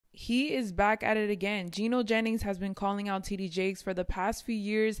he is back at it again. Gino Jennings has been calling out TD Jakes for the past few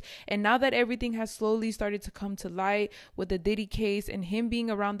years, and now that everything has slowly started to come to light with the Diddy case and him being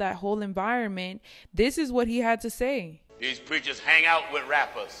around that whole environment, this is what he had to say. These preachers hang out with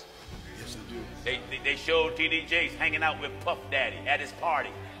rappers. Yes, they do. They showed TD Jakes hanging out with Puff Daddy at his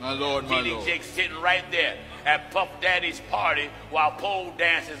party. My Lord, my Lord. TD Jakes sitting right there at Puff Daddy's party while pole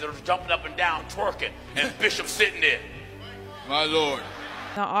dancers are jumping up and down, twerking, and Bishop sitting there. My Lord.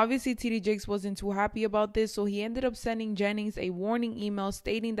 Now, obviously, TD Jakes wasn't too happy about this, so he ended up sending Jennings a warning email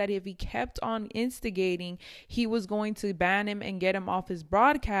stating that if he kept on instigating, he was going to ban him and get him off his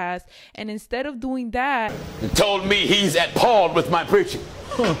broadcast. And instead of doing that, He told me he's at par with my preaching.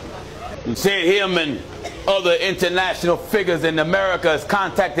 He said him and other international figures in America has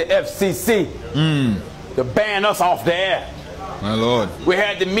contacted FCC to ban us off the air. My Lord. We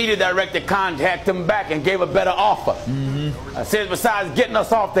had the media director contact him back and gave a better offer. I said, besides getting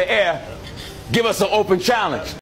us off the air, give us an open challenge.